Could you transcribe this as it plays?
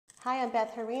Hi, I'm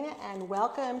Beth Harina, and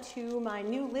welcome to my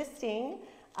new listing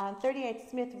on 38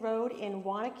 Smith Road in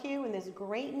Wanaque in this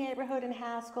great neighborhood in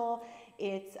Haskell.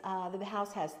 The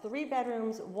house has 3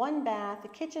 bedrooms, 1 bath, a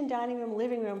kitchen, dining room,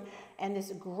 living room, and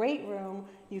this great room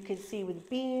you can see with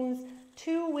beams.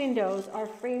 2 windows are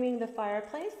framing the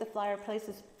fireplace. The fireplace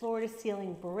is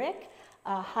floor-to-ceiling brick,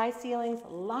 high ceilings,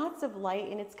 lots of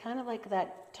light, and it's kind of like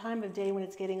that time of day when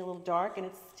it's getting a little dark and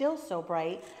it's still so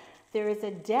bright. There is a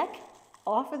deck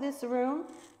off of this room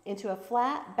into a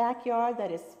flat backyard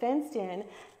that is fenced in,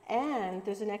 and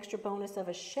there's an extra bonus of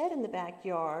a shed in the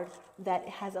backyard that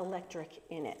has electric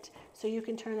in it. So you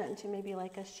can turn that into maybe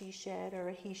like a she shed or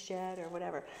a he shed or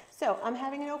whatever. So I'm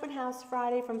having an open house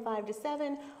Friday from 5 to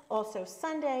 7, also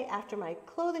Sunday after my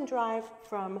clothing drive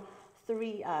from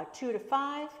 2 to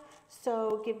 5.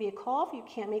 So give me a call if you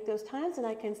can't make those times and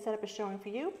I can set up a showing for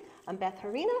you. I'm Beth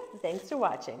Harina. Thanks for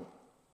watching.